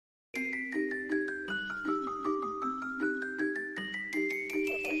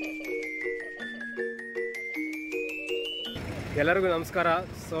ಎಲ್ಲರಿಗೂ ನಮಸ್ಕಾರ.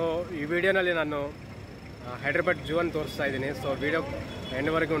 ಸೊ ಈ ವಿಡಿಯೋನಲ್ಲಿ ನಾನು ಹೈದ್ರಾಬಾದ್ ಜೂ ಅನ್ನು ತೋರಿಸ್ತಾ ಇದ್ದೀನಿ. ಸೊ ವಿಡಿಯೋ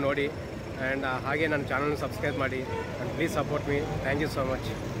ಎಂಡ್ವರೆಗೂ ನೋಡಿ ಆ್ಯಂಡ್ ಹಾಗೆ ನನ್ನ ಚಾನಲ್ನ ಸಬ್ಸ್ಕ್ರೈಬ್ ಮಾಡಿ and please support me. Thank you so much.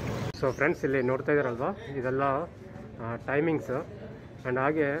 So friends, ಇಲ್ಲಿ ನೋಡ್ತಾ ಇದ್ದೀರಲ್ವ, ಇದೆಲ್ಲ ಟೈಮಿಂಗ್ಸ್ ಆ್ಯಂಡ್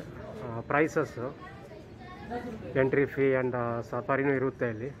ಹಾಗೆ ಪ್ರೈಸಸ್ಸು, ಎಂಟ್ರಿ ಫೀ ಆ್ಯಂಡ್ ಸಫಾರಿನೂ ಇರುತ್ತೆ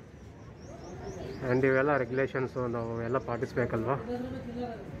ಇಲ್ಲಿ. ಆ್ಯಂಡ್ ಇವೆಲ್ಲ ರೆಗ್ಯುಲೇಷನ್ಸು ನಾವು ಎಲ್ಲ ಪಾಟಿಸ್ಬೇಕಲ್ವ.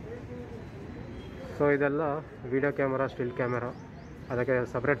 ಸೊ ಇದೆಲ್ಲ ವಿಡಿಯೋ ಕ್ಯಾಮರಾ, ಸ್ಟಿಲ್ ಕ್ಯಾಮರಾ, ಅದಕ್ಕೆ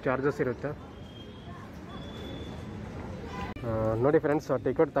ಸಪ್ರೇಟ್ ಚಾರ್ಜಸ್ ಇರುತ್ತೆ. ನೋಡಿ ಫ್ರೆಂಡ್ಸ್,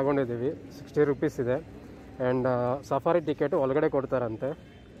 ಟಿಕೆಟ್ ತೊಗೊಂಡಿದ್ದೀವಿ, 60 ರೂಪೀಸ್ ಇದೆ. ಆ್ಯಂಡ್ ಸಫಾರಿ ಟಿಕೆಟು ಒಳಗಡೆ ಕೊಡ್ತಾರಂತೆ,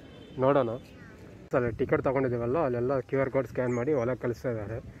 ನೋಡೋಣ. ಅಲ್ಲಿ ಟಿಕೆಟ್ ತೊಗೊಂಡಿದ್ದೀವಲ್ಲ, ಅಲ್ಲೆಲ್ಲ QR ಕೋಡ್ ಸ್ಕ್ಯಾನ್ ಮಾಡಿ ಒಳಗೆ ಕಳಿಸ್ತಾ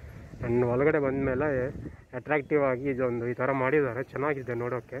ಇದ್ದಾರೆ. ಆ್ಯಂಡ್ ಒಳಗಡೆ ಬಂದ ಮೇಲೆ ಅಟ್ರಾಕ್ಟಿವ್ ಆಗಿ ಇದೊಂದು ಈ ಥರ ಮಾಡಿದ್ದಾರೆ, ಚೆನ್ನಾಗಿದೆ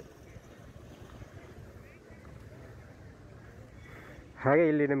ನೋಡೋಕ್ಕೆ. ಹಾಗೆ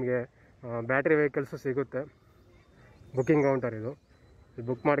ಇಲ್ಲಿ ನಿಮಗೆ ಬ್ಯಾಟ್ರಿ ವೆಹಿಕಲ್ಸು ಸಿಗುತ್ತೆ. ಬುಕ್ಕಿಂಗ್ ಕೌಂಟರ್ ಇದು.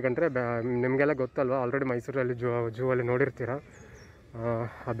 ಬುಕ್ ಮಾಡ್ಕೊಂಡ್ರೆ ನಿಮಗೆಲ್ಲ ಗೊತ್ತಲ್ವ, ಆಲ್ರೆಡಿ ಮೈಸೂರಲ್ಲಿ ಜೂ ಅಲ್ಲಿ ನೋಡಿರ್ತೀರ.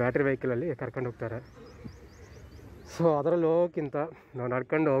 ಆ ಬ್ಯಾಟ್ರಿ ವೆಹಿಕಲಲ್ಲಿ ಕರ್ಕೊಂಡು ಹೋಗ್ತಾರೆ. ಸೊ ಅದರಲ್ಲಿ ಹೋಗೋಕ್ಕಿಂತ ನಾವು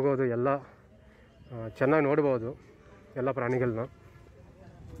ನಡ್ಕೊಂಡು ಹೋಗೋದು ಎಲ್ಲ ಚೆನ್ನಾಗಿ ನೋಡ್ಬೋದು ಎಲ್ಲ ಪ್ರಾಣಿಗಳನ್ನ.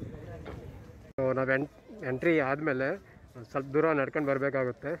 ಸೊ ನಾವು ಎಂಟ್ರಿ ಆದಮೇಲೆ ಸ್ವಲ್ಪ ದೂರ ನಡ್ಕೊಂಡು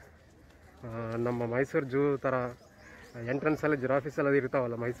ಬರಬೇಕಾಗುತ್ತೆ. ನಮ್ಮ ಮೈಸೂರು ಜೂ ಥರ ಎಂಟ್ರೆನ್ಸಲ್ಲಿ ಜಿರಾಫೀಸ್ ಎಲ್ಲ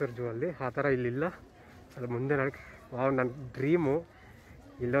ಇರ್ತಾವಲ್ಲ ಮೈಸೂರು ಜೂ ಅಲ್ಲಿ, ಆ ಥರ ಇಲ್ಲಿಲ್ಲ. ಅಲ್ಲಿ ಮುಂದೆ ನನ್ನ ಡ್ರೀಮು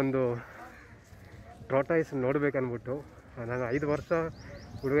ಇಲ್ಲೊಂದು ಟಾರ್ಟಾಯ್ಸ್ ನೋಡಬೇಕನ್ಬಿಟ್ಟು. ನಾನು 5 ವರ್ಷ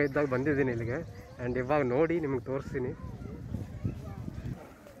ಹುಡುಗ ಇದ್ದಾಗ ಬಂದಿದ್ದೀನಿ ಇಲ್ಲಿಗೆ. ಆ್ಯಂಡ್ ಇವಾಗ ನೋಡಿ ನಿಮಗೆ ತೋರಿಸ್ತೀನಿ.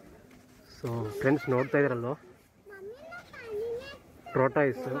 ಸೊ ಫ್ರೆಂಡ್ಸ್, ನೋಡ್ತಾ ಇದ್ದೀರಲ್ವ,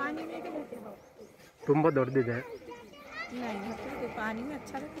 ಟಾರ್ಟಾಯ್ಸ್ ತುಂಬ ದೊಡ್ಡದಿದೆ.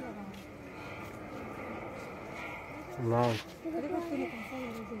 ವಾವ್,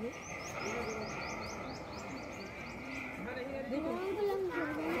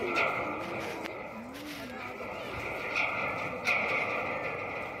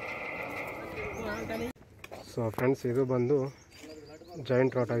 ಸೊ ಫ್ರೆಂಡ್ಸ್, ಇದು ಬಂದು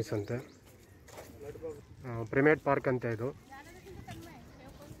ಜೈಂಟ್ ಟಾರ್ಟಾಯ್ಸ್ ಅಂತೆ, ಪ್ರಿಮೇಟ್ ಪಾರ್ಕ್ ಅಂತ ಇದು.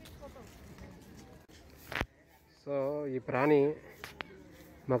 ಸೊ ಈ ಪ್ರಾಣಿ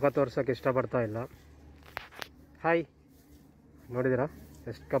ಮುಖ ತೋರ್ಸೋಕ್ಕೆ ಇಷ್ಟಪಡ್ತಾ ಇಲ್ಲ. ಹಾಯ್, ನೋಡಿದ್ದೀರಾ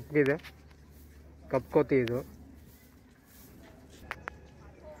ಎಷ್ಟು ಕಪ್ಪಗಿದೆ, ಕಪ್ಕೋತಿ. ಇದು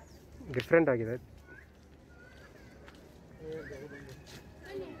ಡಿಫ್ರೆಂಟ್ ಆಗಿದೆ.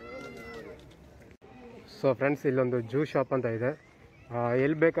 ಸೊ ಫ್ರೆಂಡ್ಸ್, ಇಲ್ಲೊಂದು ಜ್ಯೂಸ್ ಶಾಪ್ ಅಂತ ಇದೆ.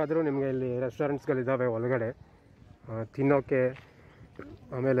 ಎಲ್ಲಿ ಬೇಕಾದರೂ ನಿಮಗೆ ಇಲ್ಲಿ ರೆಸ್ಟೋರೆಂಟ್ಸ್ಗಳಿದ್ದಾವೆ ಒಳಗಡೆ, ತಿನ್ನೋಕ್ಕೆ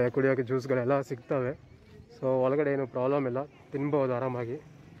ಆಮೇಲೆ ಕುಡಿಯೋಕ್ಕೆ ಜ್ಯೂಸ್ಗಳೆಲ್ಲ ಸಿಗ್ತವೆ. ಸೊ ಒಳಗಡೆ ಏನು ಪ್ರಾಬ್ಲಮ್ ಇಲ್ಲ, ತಿನ್ಬೋದು ಆರಾಮಾಗಿ.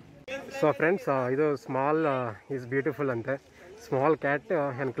 ಸೊ ಫ್ರೆಂಡ್ಸ್, ಇದು ಸ್ಮಾಲ್ ಈಸ್ ಬ್ಯೂಟಿಫುಲ್ ಅಂತೆ, ಸ್ಮಾಲ್ ಕ್ಯಾಟ್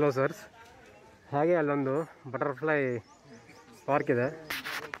ಎನ್ಕ್ಲೋಸರ್ಸ್. ಹಾಗೆ ಅಲ್ಲೊಂದು ಬಟರ್ಫ್ಲೈ ಪಾರ್ಕ್ ಇದೆ.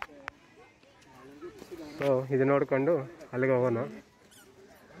 ಸೊ ಇದು ನೋಡಿಕೊಂಡು ಅಲ್ಲಿಗೆ ಹೋಗೋಣ.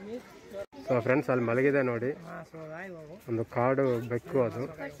 ಸೊ ಫ್ರೆಂಡ್ಸ್, ಅಲ್ಲಿ ಮಲಗಿದೆ ನೋಡಿ, ಒಂದು ಕಾಡು ಬೆಕ್ಕು ಅದು.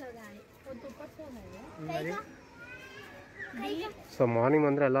 ಸೊ ಮಾರ್ನಿಂಗ್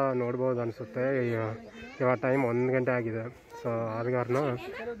ಬಂದರೆ ಎಲ್ಲ ನೋಡ್ಬೋದು ಅನಿಸುತ್ತೆ. ಇವಾಗ ಟೈಮ್ 1 ಗಂಟೆ ಆಗಿದೆ. ಸೊ ಆದ ಕಾರಣ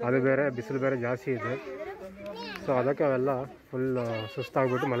ಅದು ಬೇರೆ, ಬಿಸಿಲು ಬೇರೆ ಜಾಸ್ತಿ ಇದೆ. ಸೊ ಅದಕ್ಕೆ ಅವೆಲ್ಲ ಫುಲ್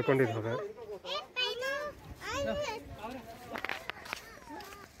ಸುಸ್ತಾಗ್ಬಿಟ್ಟು ಮಲ್ಕೊಂಡಿದ್ದಾವೆ.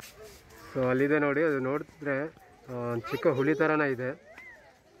 ಸೊ ಅಲ್ಲಿದೆ ನೋಡಿ, ಅದು ನೋಡಿದ್ರೆ ಚಿಕ್ಕ ಹುಲಿ ಥರನೇ ಇದೆ.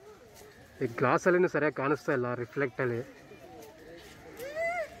 ಈ ಗ್ಲಾಸಲ್ಲಿನೂ ಸರಿಯಾಗಿ ಕಾಣಿಸ್ತಾ ಇಲ್ಲ ರಿಫ್ಲೆಕ್ಟಲ್ಲಿ.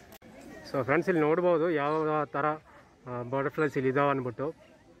 ಸೊ ಫ್ರೆಂಡ್ಸ್, ಇಲ್ಲಿ ನೋಡ್ಬೋದು ಯಾವ ಥರ ಬಟರ್ಫ್ಲೈಸ್ ಇಲ್ಲಿ ಇದಾವೆ ಅಂದ್ಬಿಟ್ಟು.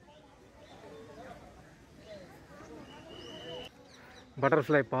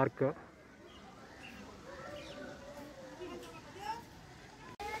 Butterfly park.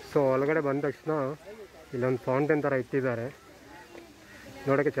 ಸೊ ಒಳಗಡೆ ಬಂದ ತಕ್ಷಣ ಇಲ್ಲೊಂದು ಫೌಂಟೇನ್ ಥರ ಇಟ್ಟಿದ್ದಾರೆ,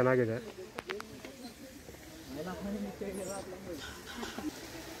 ನೋಡೋಕ್ಕೆ ಚೆನ್ನಾಗಿದೆ.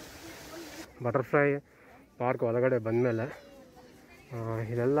 ಬಟರ್ಫ್ಲೈ ಪಾರ್ಕ್ ಒಳಗಡೆ ಬಂದಮೇಲೆ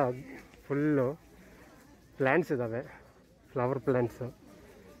ಇದೆಲ್ಲ ಫುಲ್ಲು ಪ್ಲ್ಯಾಂಟ್ಸ್ ಇದ್ದಾವೆ, ಫ್ಲವರ್ ಪ್ಲ್ಯಾಂಟ್ಸು.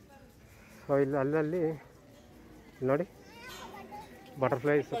 ಸೊ ಇಲ್ಲಿ ಅಲ್ಲಲ್ಲಿ ನೋಡಿ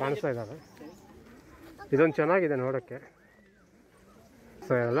ಬಟರ್ಫ್ಲೈಸ್ ಕಾಣಿಸ್ತಾ ಇದ್ದಾವೆ. ಇದೊಂದು ಚೆನ್ನಾಗಿದೆ ನೋಡೋಕ್ಕೆ.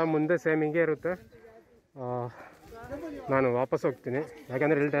 ಸೊ ಎಲ್ಲ ಮುಂದೆ ಸೇಮ್ ಹಿಂಗೆ ಇರುತ್ತೆ. ನಾನು ವಾಪಸ್ ಹೋಗ್ತೀನಿ,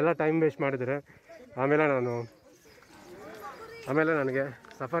 ಯಾಕಂದರೆ ಇಲ್ಲೆಲ್ಲ ಟೈಮ್ ವೇಸ್ಟ್ ಮಾಡಿದರೆ ಆಮೇಲೆ ನನಗೆ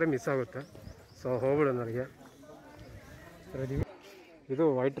ಸಫಾರಿ ಮಿಸ್ ಆಗುತ್ತೆ. ಸೊ ಹೋಗ್ಬಿಡು ನನಗೆ. ಇದು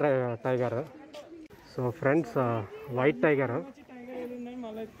white tiger. So friends, white tiger.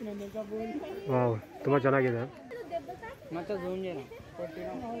 Wow, ತುಂಬ ಚೆನ್ನಾಗಿದೆ.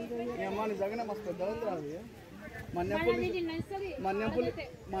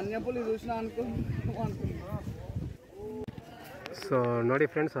 ಸೊ ನೋಡಿ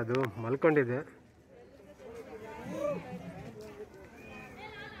ಫ್ರೆಂಡ್ಸ್, ಅದು ಮಲ್ಕೊಂಡಿದೆ.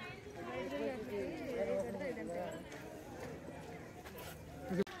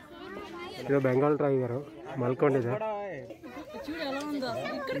 ಇದು ಬೆಂಗಾಲ್ ಟೈಗರು ಮಲ್ಕೊಂಡಿದೆ.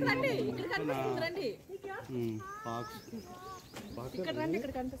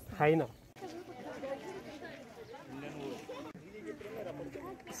 ಹೈನಾ.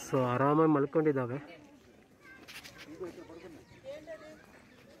 ಸೊ ಆರಾಮಾಗಿ ಮಲ್ಕೊಂಡಿದ್ದಾವೆ.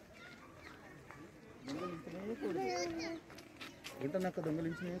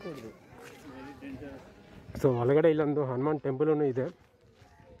 ಸೊ ಒಳಗಡೆ ಇಲ್ಲೊಂದು ಹನುಮಾನ್ ಟೆಂಪಲ್ ಇದೆ.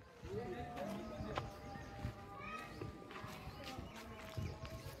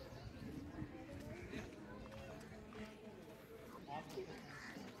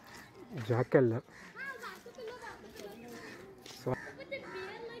 ಜಾಕೆಲ್ಲ.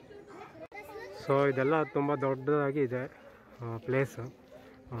 ಸೊ ಇದೆಲ್ಲ ತುಂಬ ದೊಡ್ಡದಾಗಿ ಇದೆ ಪ್ಲೇಸು.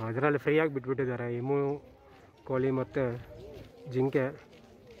 ಅದರಲ್ಲಿ ಫ್ರೀಯಾಗಿ ಬಿಟ್ಬಿಟ್ಟಿದ್ದಾರೆ ಎಮು, ಕೋಳಿ ಮತ್ತು ಜಿಂಕೆ.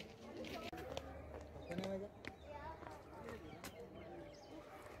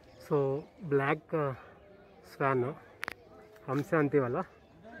 ಸೊ ಬ್ಲ್ಯಾಕ್ ಸ್ವ್ಯಾನು, ಹಂಸೆ ಅಂತೀವಲ್ಲ,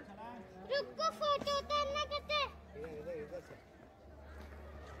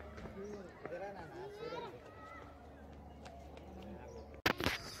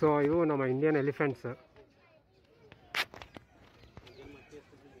 ಸೊ ಇವು ನಮ್ಮ Indian elephants.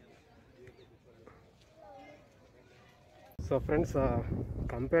 So friends,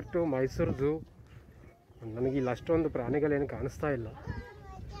 compare to Mysuru zoo ನನಗಿಲ್ಲಿ ಅಷ್ಟೊಂದು ಪ್ರಾಣಿಗಳೇನು ಕಾಣಿಸ್ತಾ ಇಲ್ಲ.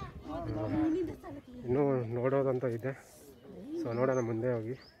 ಇನ್ನೂ ನೋಡೋದಂತ ಇದೆ. ಸೊ ನೋಡೋಣ ಮುಂದೆ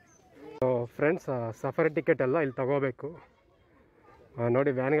ಹೋಗಿ. ಸೊ ಫ್ರೆಂಡ್ಸ್, ಸಫಾರಿ ಟಿಕೆಟ್ ಎಲ್ಲ ಇಲ್ಲಿ ತಗೋಬೇಕು.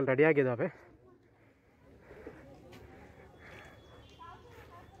 ನೋಡಿ ವ್ಯಾನ್ಗಳು ರೆಡಿಯಾಗಿದ್ದಾವೆ.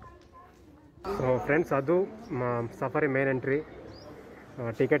 ಸೊ ಫ್ರೆಂಡ್ಸ್, ಅದು ಸಫಾರಿ ಮೇನ್ ಎಂಟ್ರಿ.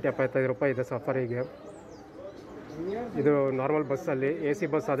 ಟಿಕೆಟ್ 75 ರೂಪಾಯಿ ಇದೆ ಸಫಾರಿಗೆ. ಇದು ನಾರ್ಮಲ್ ಬಸ್ಸಲ್ಲಿ, AC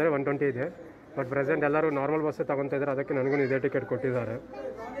ಬಸ್ ಆದರೆ 120 ಇದೆ. ಬಟ್ ಪ್ರೆಸೆಂಟ್ ಎಲ್ಲರೂ ನಾರ್ಮಲ್ ಬಸ್ಸೇ ತಗೊತಾ ಇದ್ದಾರೆ, ಅದಕ್ಕೆ ನನಗೂ ಇದೇ ಟಿಕೆಟ್ ಕೊಟ್ಟಿದ್ದಾರೆ.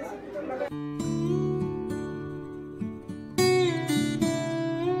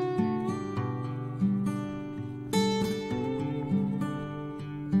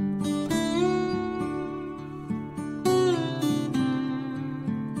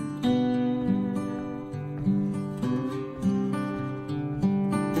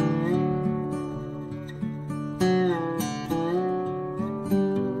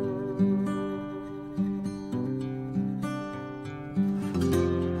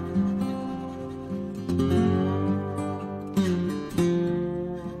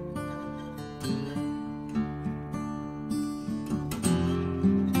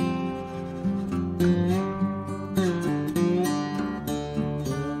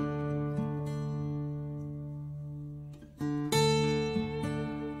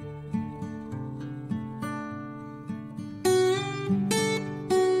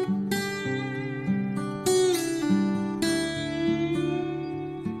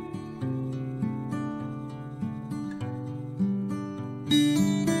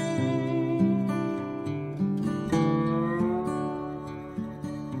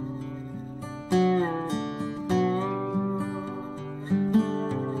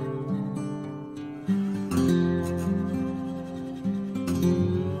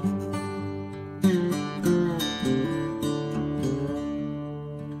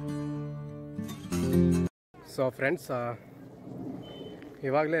 ಸೊ ಫ್ರೆಂಡ್ಸ್,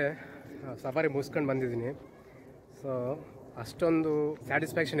 ಇವಾಗಲೇ ಸಫಾರಿ ಮುಗಿಸ್ಕೊಂಡು ಬಂದಿದ್ದೀನಿ. ಸೊ ಅಷ್ಟೊಂದು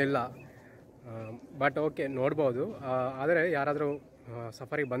ಸ್ಯಾಟಿಸ್ಫ್ಯಾಕ್ಷನ್ ಇಲ್ಲ, ಬಟ್ ಓಕೆ ನೋಡ್ಬೋದು. ಆದರೆ ಯಾರಾದರೂ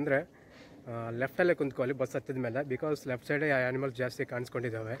ಸಫಾರಿಗೆ ಬಂದರೆ ಲೆಫ್ಟಲ್ಲೇ ಕುಂತ್ಕೊಳ್ಳಿ ಬಸ್ ಹತ್ತಿದ ಮೇಲೆ. ಬಿಕಾಸ್ ಲೆಫ್ಟ್ ಸೈಡೇ ಆ್ಯನಿಮಲ್ಸ್ ಜಾಸ್ತಿ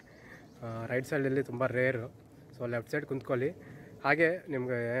ಕಾಣಿಸ್ಕೊಂಡಿದ್ದಾವೆ, ರೈಟ್ ಸೈಡಲ್ಲಿ ತುಂಬ ರೇರು. So left side ಕುಂತ್ಕೊಳ್ಳಿ. ಹಾಗೆ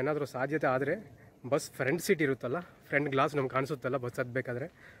ನಿಮ್ಗೆ ಏನಾದರೂ ಸಾಧ್ಯತೆ ಆದರೆ ಬಸ್ ಫ್ರಂಟ್ ಸೀಟ್ ಇರುತ್ತಲ್ಲ, ಫ್ರಂಟ್ ಗ್ಲಾಸ್ ನಮ್ಗೆ ಕಾಣಿಸುತ್ತಲ್ಲ ಬಸ್ ಹತ್ತಬೇಕಾದ್ರೆ,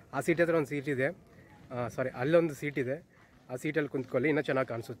 ಆ ಸೀಟ್ ಹತ್ರ ಒಂದು ಸೀಟ್ ಇದೆ. ಅಲ್ಲೊಂದು ಸೀಟ್ ಇದೆ, ಆ ಸೀಟಲ್ಲಿ ಕುಂತ್ಕೊಳ್ಳಿ, ಇನ್ನೂ ಚೆನ್ನಾಗಿ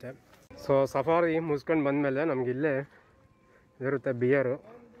ಕಾಣಿಸುತ್ತೆ. ಸೊ ಸಫಾರಿ ಮುಗಿಸ್ಕೊಂಡು ಬಂದಮೇಲೆ ನಮ್ಗೆ ಇಲ್ಲೇ ಇರುತ್ತೆ ಬಿಯರು,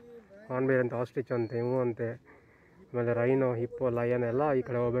 ಹಾರ್ನ್ಬಿಯರ್ ಅಂತ, ಆಸ್ಟ್ರಿಚ್ ಅಂತೆ, ಇವು ಅಂತೆ, ಆಮೇಲೆ ರೈನೋ, ಹಿಪ್ಪೋ, ಲಯನ್ ಎಲ್ಲ ಈ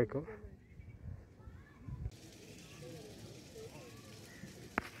ಕಡೆ ಹೋಗಬೇಕು.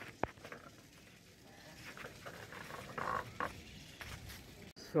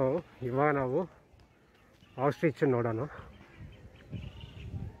 ಸೊ ಇವಾಗ ನಾವು ಆಸ್ಟ್ರಿಚ್ ನೋಡೋಣ.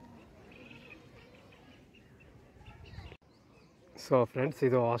 ಸೊ ಫ್ರೆಂಡ್ಸ್,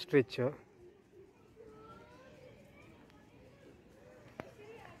 ಇದು ಆಸ್ಟ್ರಿಚ್.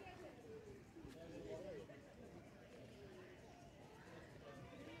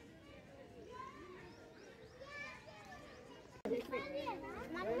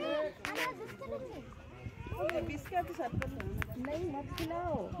 बिस्किट नहीं मत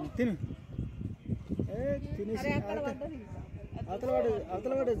खिलाओ తిను తినేసి అవతల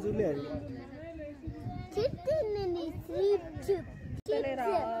వాడు జూలే అది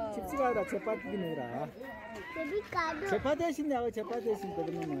చిప్స్ కాదురా చపాతి తినేదిరా చపాతి వేసింది అవ చపాతి వేసింది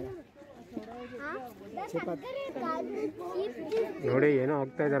పెద్దమ్మ ಚಪಾತಿ ನೋಡಿ ಏನೋ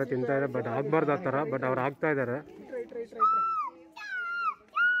ಆಗ್ತಾ ಇದ್ದಾರೆ ತಿಂತಾ ಇದ್ದಾರೆ ಬಟ್ ಆಗ್ಬಾರ್ದು ಆ ಥರ ಬಟ್ ಅವ್ರು ಆಗ್ತಾ ಇದ್ದಾರೆ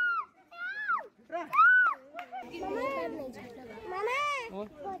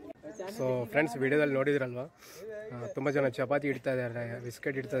ಸೊ ಫ್ರೆಂಡ್ಸ್ ವಿಡಿಯೋದಲ್ಲಿ ನೋಡಿದ್ರಲ್ವ ತುಂಬ ಜನ ಚಪಾತಿ ಇಡ್ತಾ ಇದ್ದಾರೆ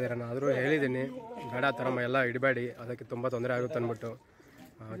ಬಿಸ್ಕೆಟ್ ಇಡ್ತಾ ಇದ್ದಾರೆ ನಾನು ಆದರೂ ಹೇಳಿದ್ದೀನಿ ಬೇಡ ಆ ಥರ ಎಲ್ಲ ಇಡಬೇಡಿ ಅದಕ್ಕೆ ತುಂಬ ತೊಂದರೆ ಆಗುತ್ತೆ ಅಂದ್ಬಿಟ್ಟು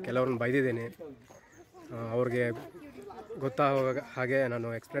ಕೆಲವ್ರನ್ನ ಬೈದಿದ್ದೀನಿ ಅವ್ರಿಗೆ ಗೊತ್ತಾಗ ಹಾಗೆ ನಾನು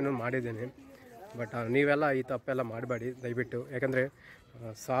ಎಕ್ಸ್ಪ್ಲೇನ್ ಮಾಡಿದ್ದೀನಿ ಬಟ್ ನೀವೆಲ್ಲ ಈ ತಪ್ಪೆಲ್ಲ ಮಾಡಬೇಡಿ ದಯವಿಟ್ಟು ಯಾಕಂದರೆ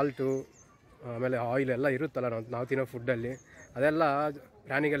ಸಾಲ್ಟು ಆಮೇಲೆ ಆಯಿಲ್ ಎಲ್ಲ ಇರುತ್ತಲ್ಲ ನಾವು ತಿನ್ನೋ ಫುಡ್ಡಲ್ಲಿ ಅದೆಲ್ಲ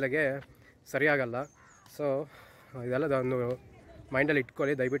ಪ್ರಾಣಿಗಳಿಗೆ ಸರಿಯಾಗಲ್ಲ ಸೊ ಇದೆಲ್ಲ ಒಂದು ಮೈಂಡಲ್ಲಿ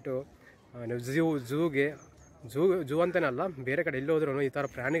ಇಟ್ಕೊಳ್ಳಿ ದಯವಿಟ್ಟು ನೀವು ಝೂ ಅಂತೇನಲ್ಲ ಬೇರೆ ಕಡೆ ಎಲ್ಲಿ ಹೋದ್ರೂ ಈ ಥರ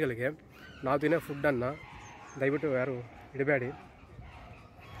ಪ್ರಾಣಿಗಳಿಗೆ ನಾವು ತಿನ್ನೋ ಫುಡ್ಡನ್ನು ದಯವಿಟ್ಟು ಯಾರು ಇಡಬೇಡಿ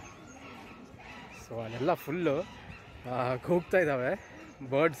ಸೊ ಅಲ್ಲೆಲ್ಲ ಫುಲ್ಲು ಕೂಗ್ತಾ ಇದ್ದಾವೆ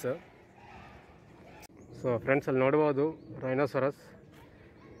ಬರ್ಡ್ಸು ಸೊ ಫ್ರೆಂಡ್ಸ್ ಅಲ್ಲಿ ನೋಡ್ಬೋದು ರೈನೋಸರಸ್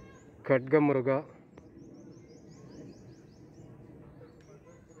ಖಡ್ಗಮೃಗ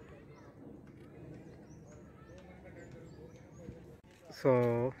ಸೊ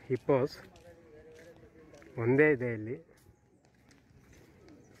ಹಿಪ್ಪೋಸ್ ಒಂದೇ ಇದೆ ಇಲ್ಲಿ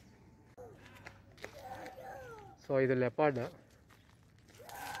ಸೊ ಇದು ಲೆಪಾರ್ಡ್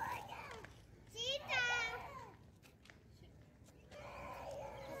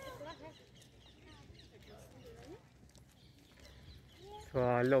ಸೊ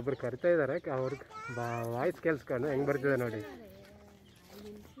ಅಲ್ಲೊಬ್ರು ಕರಿತಾ ಇದ್ದಾರೆ ಅವ್ರಿಗೆ ವಾಯ್ಸ್ ಕೇಳಿಸ್ಕೊಂಡು ಹೆಂಗೆ ಬರ್ತಿದೆ ನೋಡಿ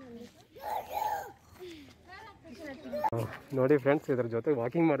ನೋಡಿ ಫ್ರೆಂಡ್ಸ್ ಇದ್ರ ಜೊತೆ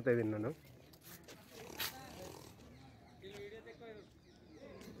ವಾಕಿಂಗ್ ಮಾಡ್ತಾ ಇದ್ದೀನಿ ನಾನು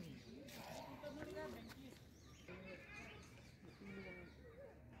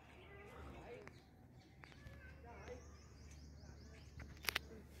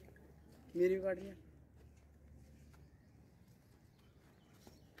मेरी गाड़ी है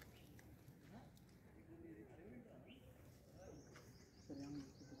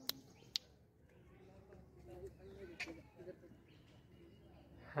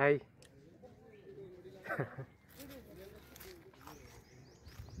ಹಾಯ್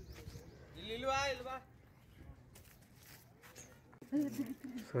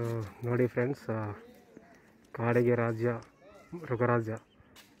ಸೊ ನೋಡಿ ಫ್ರೆಂಡ್ಸ್ ಕಾಡಿಗೆ ರಾಜ್ಯ ಮೃಗರಾಜ್ಯ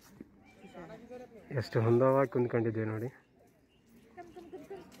ಎಷ್ಟು ಹೊಂದವಾಗಿ ಕುಂದ್ಕೊಂಡಿದ್ದೀವಿ ನೋಡಿ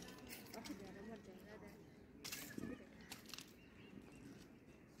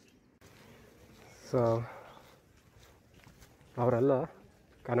ಸೊ ಅವರೆಲ್ಲ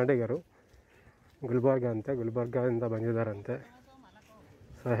ಕನ್ನಡಿಗರು ಗುಲ್ಬರ್ಗದಿಂದ ಬಂದಿದ್ದಾರಂತೆ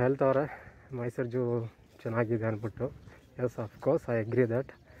ಸೊ ಹೇಳ್ತವ್ರೆ ಮೈಸೂರು ಜೂ ಚೆನ್ನಾಗಿದೆ ಅಂದ್ಬಿಟ್ಟು yes of course I agree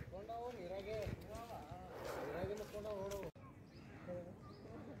that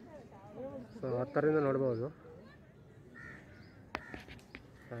so ಹತ್ತರಿಂದ ನೋಡ್ಬೋದು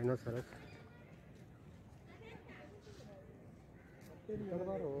ರೈನೋಸರಸ್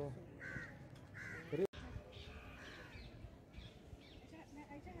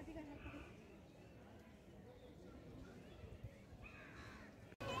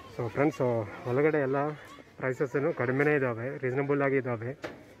ಸೊ ಫ್ರೆಂಡ್ಸ್ ಒಳಗಡೆ ಎಲ್ಲ ಪ್ರೈಸಸ್ಸನ್ನು ಕಡಿಮೆನೇ ಇದ್ದಾವೆ ರೀಸನಬಲ್ ಆಗಿ ಇದ್ದಾವೆ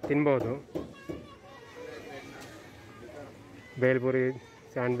ತಿನ್ಬೋದು bhelpuri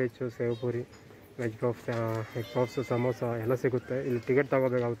sandwich save puri egg puffs samosa ಎಲ್ಲ ಸಿಗುತ್ತೆ ಇಲ್ಲಿ ಟಿಕೆಟ್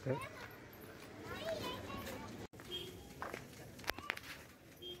ತಗೋಬೇಕಾಗುತ್ತೆ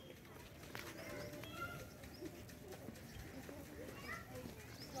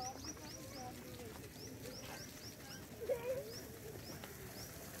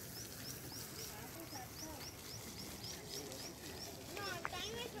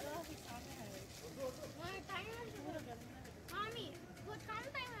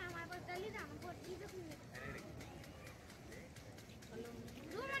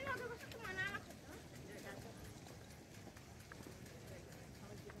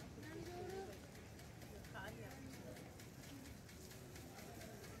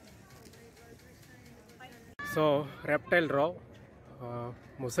ಸೊ ರೆಪ್ಟೈಲ್ ರೋ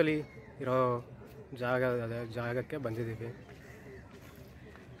ಮುಸಲಿ ಇರೋ ಜಾಗಕ್ಕೆ ಬಂದಿದ್ದೀವಿ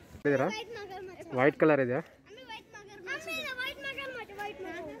ವೈಟ್ ಕಲರ್ ಇದೆ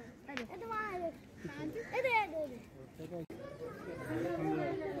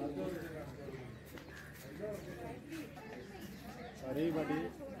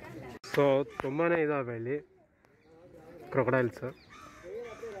ಸೊ ತುಂಬಾ ಇದಾವೆ ಇಲ್ಲಿ ಕ್ರೊಕೊಡೈಲ್ಸ್.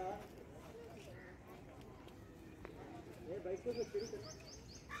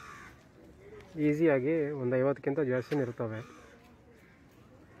 ಈಸಿಯಾಗಿ ಒಂದು 50ಕ್ಕಿಂತ ಜಾಸ್ತಿನೇ ಇರ್ತವೆ.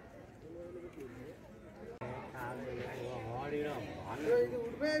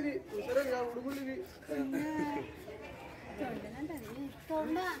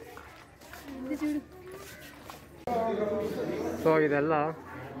 ಸೊ ಇದೆಲ್ಲ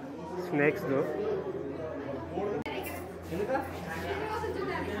ಸ್ನೇಕ್ಸ್ದು.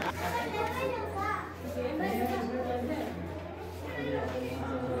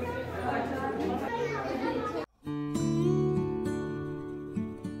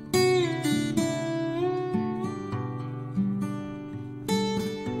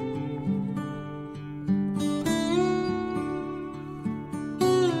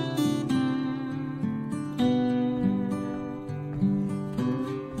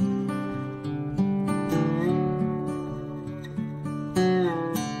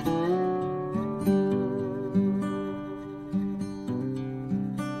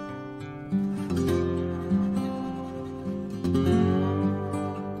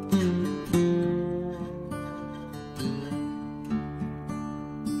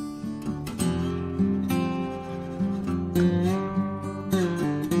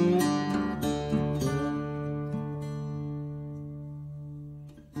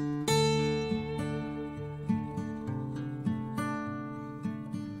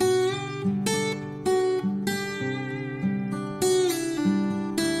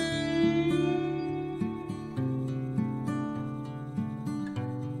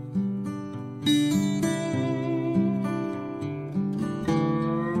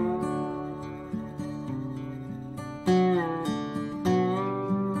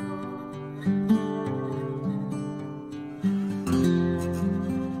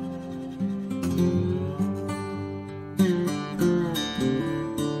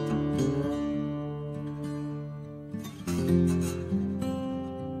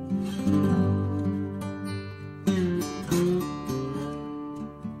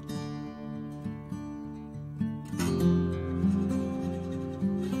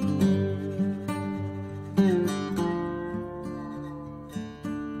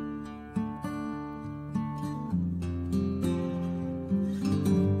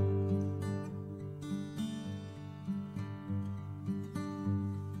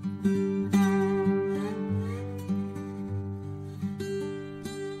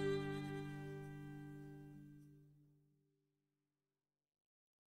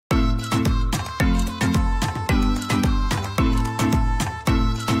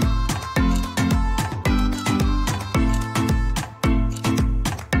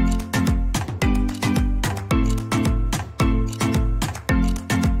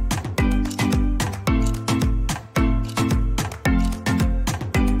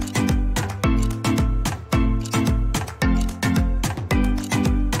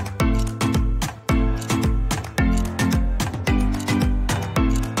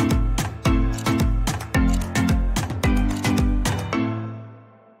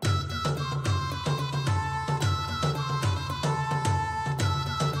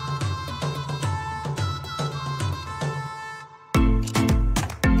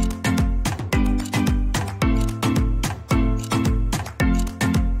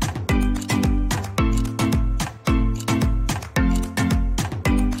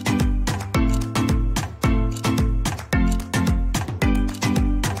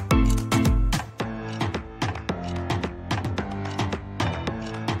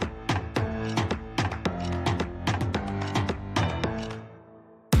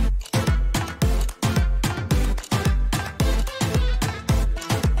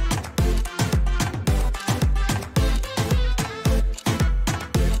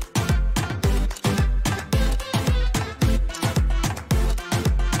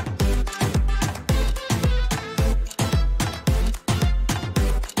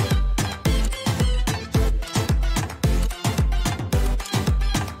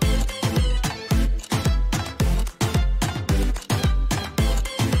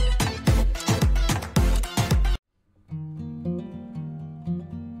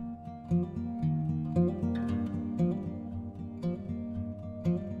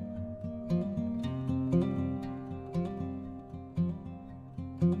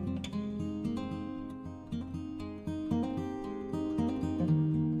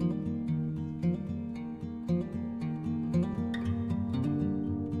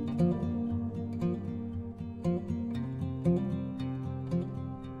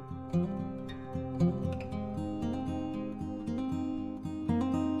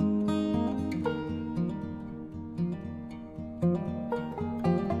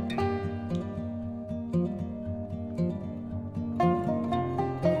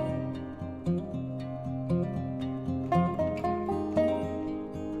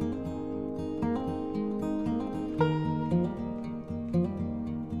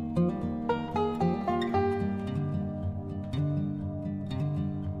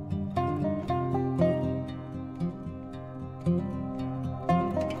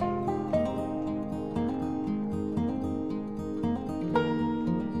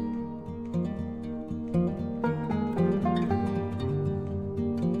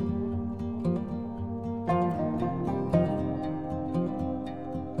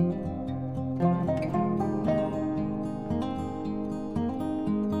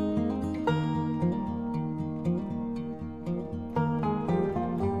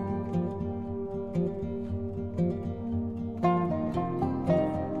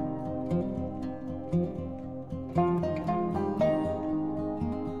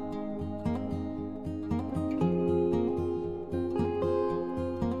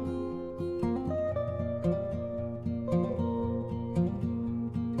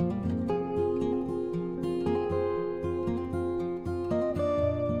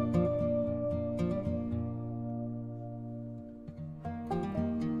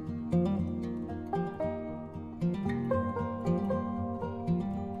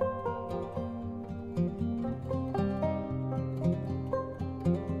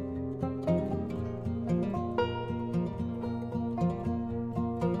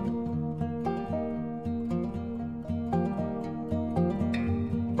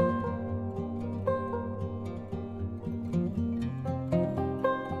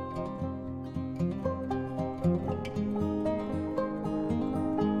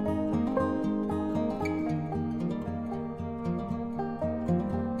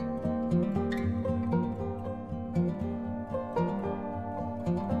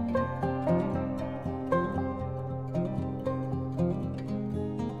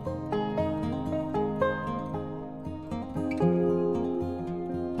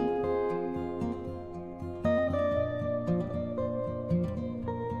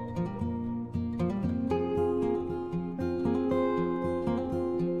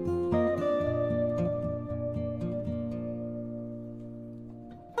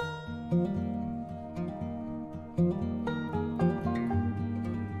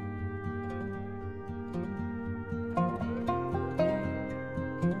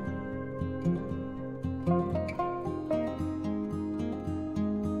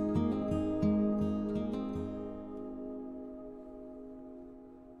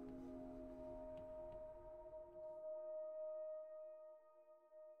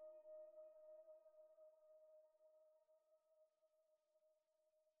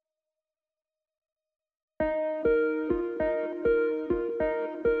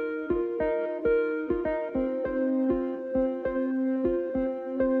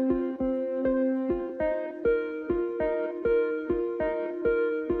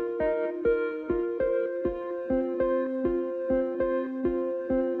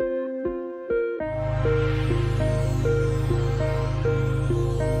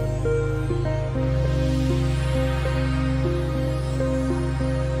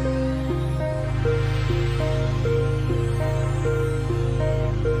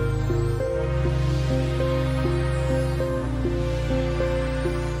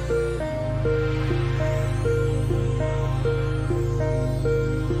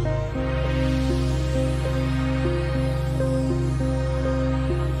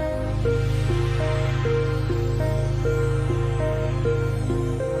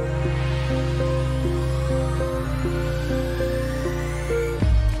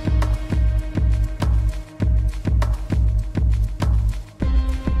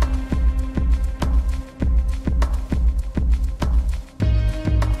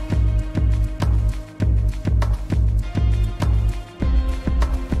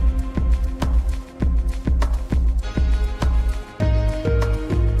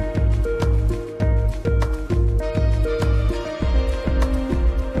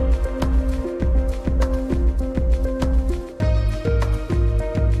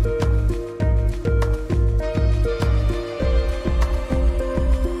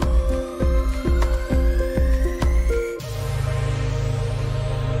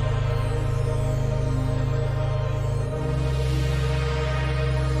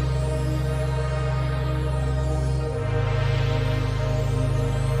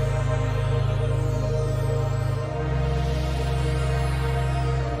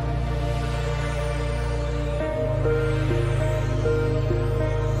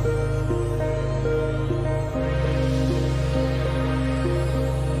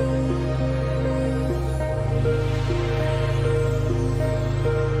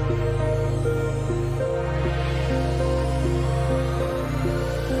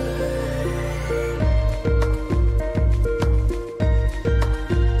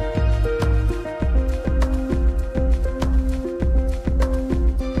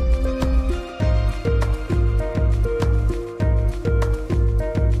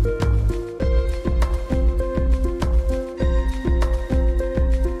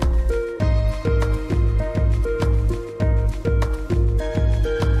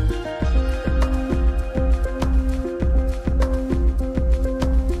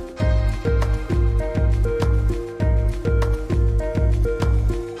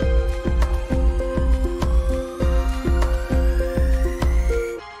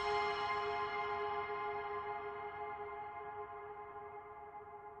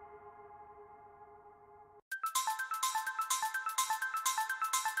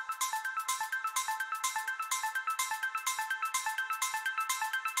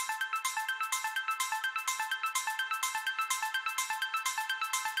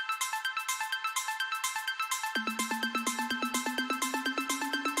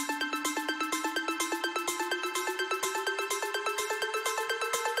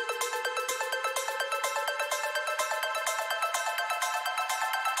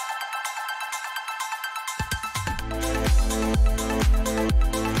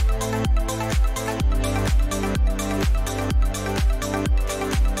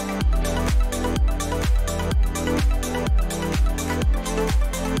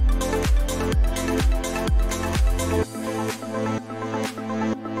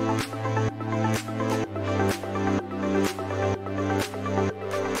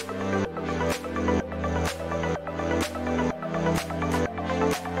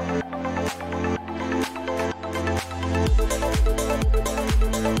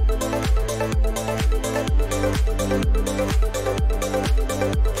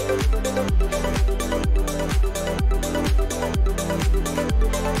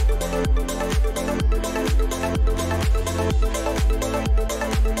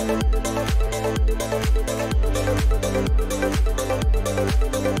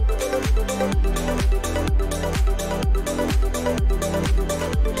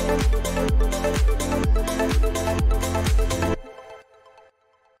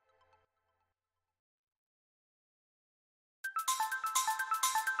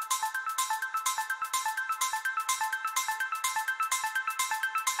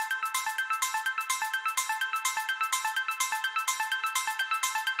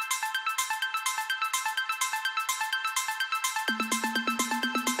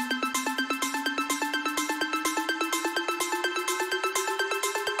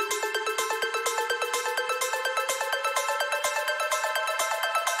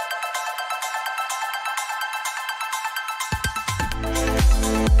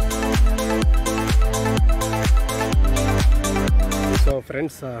 ಸೊ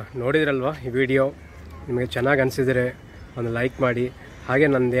ಫ್ರೆಂಡ್ಸ್, ನೋಡಿದ್ರಲ್ವ ಈ ವಿಡಿಯೋ. ನಿಮಗೆ ಚೆನ್ನಾಗಿ ಅನಿಸಿದರೆ ಒಂದು ಲೈಕ್ ಮಾಡಿ. ಹಾಗೆ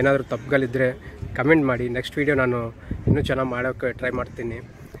ನಂದು ಏನಾದರೂ ತಪ್ಪುಗಳಿದ್ದರೆ ಕಮೆಂಟ್ ಮಾಡಿ. ನೆಕ್ಸ್ಟ್ ವಿಡಿಯೋ ನಾನು ಇನ್ನೂ ಚೆನ್ನಾಗಿ ಮಾಡೋಕ್ಕೆ ಟ್ರೈ ಮಾಡ್ತೀನಿ.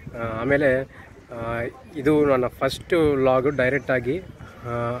 ಆಮೇಲೆ ಇದು ನನ್ನ ಫಸ್ಟ್ ವ್ಲಾಗು ಡೈರೆಕ್ಟಾಗಿ,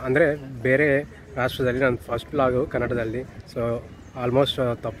 ಅಂದರೆ ಬೇರೆ ರಾಷ್ಟ್ರದಲ್ಲಿ ನನ್ನ ಫಸ್ಟ್ ವ್ಲಾಗು ಕನ್ನಡದಲ್ಲಿ. ಸೊ ಆಲ್ಮೋಸ್ಟ್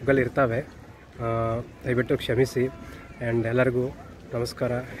ತಪ್ಪುಗಳಿರ್ತವೆ, ದಯವಿಟ್ಟು ಕ್ಷಮಿಸಿ. ಆ್ಯಂಡ್ ಎಲ್ಲರಿಗೂ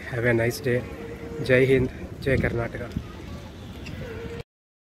ನಮಸ್ಕಾರ. Have A nice day. Jai Hind, Jai Karnataka.